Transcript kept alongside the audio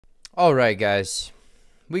All right, guys,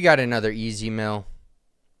 we got another easy mill.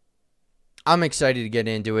 I'm excited to get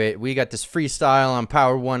into it. We got this freestyle on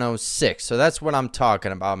Power 106, so that's what I'm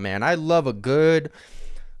talking about, man. I love a good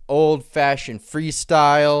old-fashioned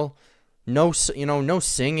freestyle. No, no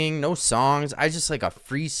singing, no songs. I just like a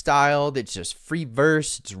freestyle that's just free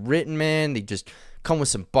verse. It's written, man. They just come with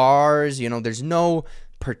some bars. There's no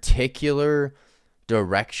particular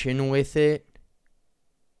direction with it.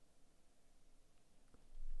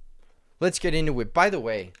 Let's get into it. By the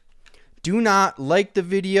way, do not like the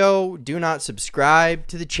video. Do not subscribe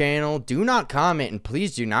to the channel. Do not comment. And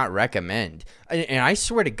please do not recommend. And I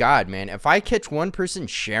swear to God, man, if I catch one person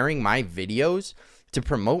sharing my videos to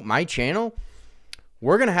promote my channel,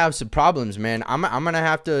 we're going to have some problems, man. I'm going to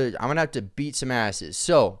have to beat some asses.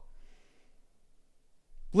 So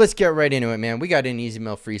let's get right into it, man. We got an easy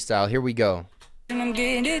mill freestyle. Here we go. I'm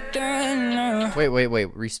getting it done now. Wait.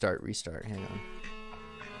 Restart. Hang on.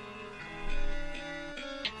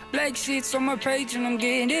 Black sheets on my page and I'm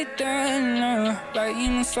getting it done now, like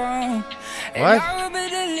in a song. What?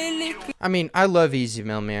 I mean, I love Easy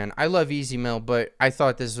Mill, man. I love Easy Mill, but I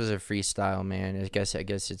thought this was a freestyle, man. I guess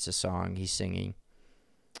it's a song. He's singing,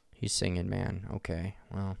 man. Okay,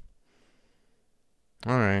 well,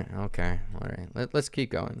 all right. Let's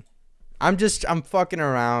keep going. I'm fucking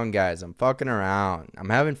around, guys. I'm fucking around. I'm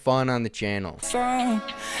having fun on the channel.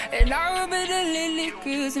 And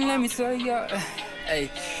let me tell you.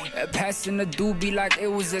 Hey, passing the doobie like it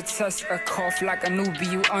was a test, a cough like a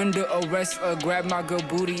newbie, you under arrest, grab my girl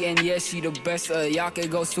booty and yeah, she the best, y'all can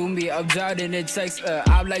go sue me, I'm jotting the checks,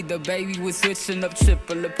 I'm like the baby with switching up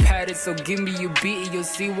triple padded, so give me you beat it, you'll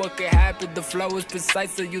see what can happen, the flow is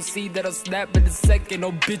precise, so you'll see that I'll snap in a second,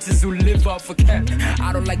 no bitches who live off a cap,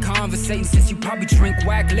 I don't like conversating since you probably drink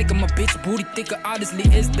whack, lick my bitch booty thicker, honestly,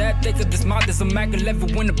 is that thicker, this mouth is a Mac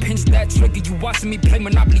 11 when I pinch that trigger, you watching me play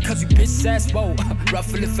Monopoly cause you bitch ass, whoa.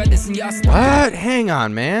 What? Hang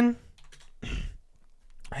on, man.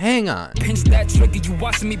 Hang on. Pinch that trigger, you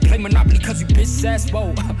watching me play Monopoly cause you bitch ass,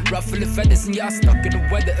 whoa. Ruffle feathers and y'all stuck in the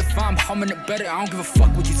weather. If I'm humming it better, I don't give a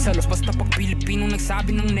fuck what you tell us. Basta pag Pilipino nagsabi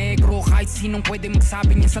ng negro, kahit sinong pwede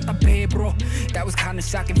magsabi niya sa tabi, bro. That was kinda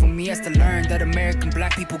shocking for me as to learn that American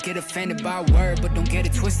black people get offended by a word, but don't get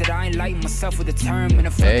it twisted, I ain't lighting myself with a term. And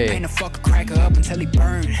I fucking paint a fucker cracker up until he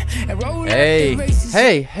burn. And roll hey,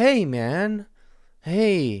 man.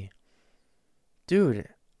 Hey, dude,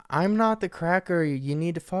 I'm not the cracker you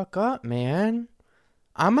need to fuck up, man.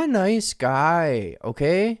 I'm a nice guy,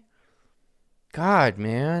 okay? God,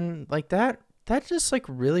 man, like that just like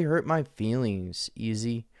really hurt my feelings,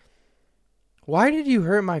 Easy. Why did you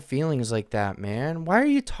hurt my feelings like that, man? Why are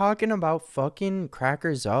you talking about fucking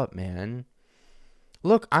crackers up, man?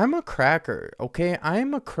 Look, I'm a cracker, okay?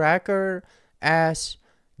 I'm a cracker ass,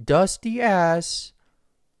 dusty ass,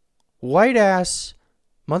 white ass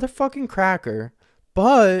motherfucking cracker,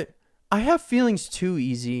 but I have feelings too,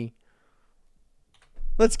 Easy.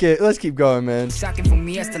 Let's keep going, man. Shocking for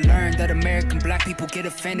me as to learn that American black people get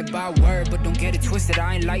offended by a word, but don't get it twisted,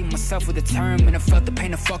 I ain't lighting myself with a term. And I felt the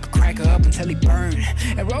pain of fuck a cracker up until he burned.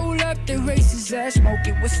 And roll up the racist ass, smoke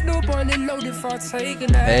it with Snoop on it loaded for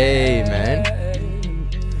taking that. Hey, man,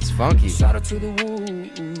 it's funky. Shout out to the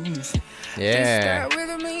wolves. Yeah.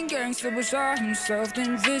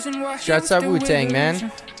 Shouts out Wu-Tang,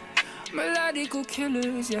 man. Melodical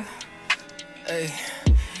killers, yeah. Hey.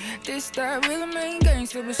 This that real main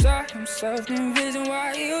gangster beside himself. The reason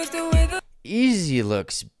why he used to with the Easy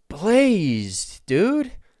looks blazed,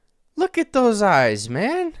 dude. Look at those eyes,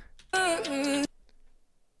 man.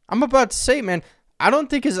 I'm about to say, man, I don't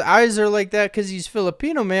think his eyes are like that because he's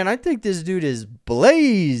Filipino, man. I think this dude is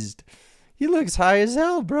blazed. He looks high as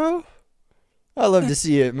hell, bro. I love to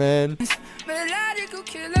see it, man.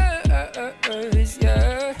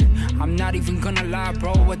 Yeah. I'm not even gonna lie,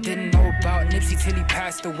 bro. I didn't know about Nipsey till he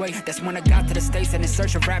passed away. That's when I got to the States and in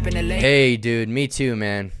search of rap in LA. Hey, dude, me too,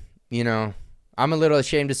 man. I'm a little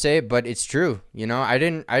ashamed to say it, but it's true.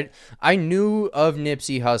 I knew of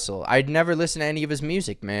Nipsey Hussle. I'd never listened to any of his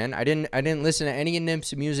music, man. I didn't listen to any of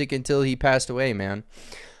Nipsey's music until he passed away, man.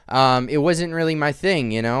 It wasn't really my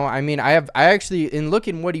thing, I mean, I actually, in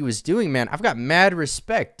looking what he was doing, man, I've got mad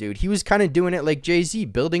respect, dude. He was kind of doing it like Jay-Z,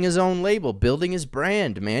 building his own label, building his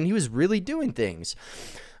brand, man. He was really doing things.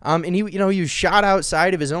 And he was shot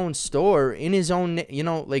outside of his own store in his own,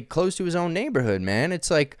 like close to his own neighborhood, man.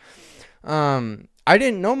 It's like, I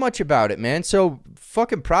didn't know much about it, man. So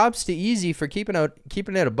fucking props to Easy for keeping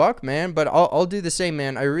it a buck, man. But I'll do the same,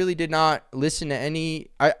 man. I really did not listen to any.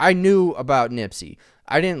 I knew about Nipsey.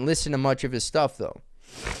 I didn't listen to much of his stuff though.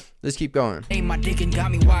 Let's keep going. Hey, my dick and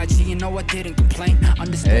got me YG, you know I didn't complain.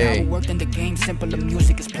 Understood how it worked in the game, simpler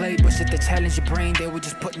music is played. But shit that challenge your brain, they were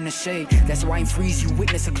just put in the shade. That's why in Freeze you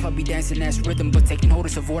witness a clubby dancing ass rhythm, but take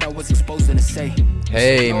notice of what I was exposed to say.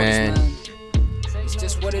 Hey, man. It's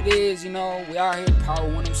just what it is, you know. We out here, Power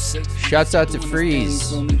 106. Shouts out to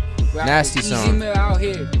Freeze. Nasty song. Easy out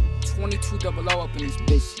here. 2200 up in this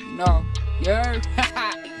bitch, you know. Yeah.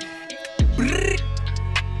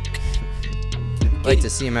 Like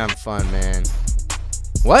to see him having fun, man.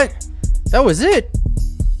 What? That was it?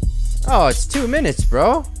 Oh, it's 2 minutes,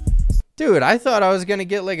 bro. Dude, I thought I was gonna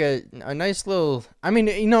get like a nice little, I mean,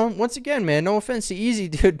 you know, once again, man, no offense to Easy,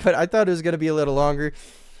 dude, but I thought it was gonna be a little longer.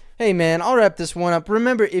 Hey, man, I'll wrap this one up.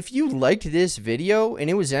 Remember, if you liked this video and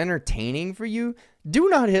it was entertaining for you, do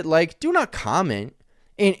not hit like, do not comment,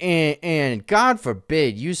 and God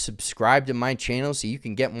forbid you subscribe to my channel so you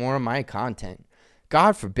can get more of my content.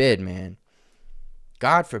 God forbid, man.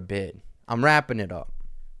 God forbid. I'm wrapping it up.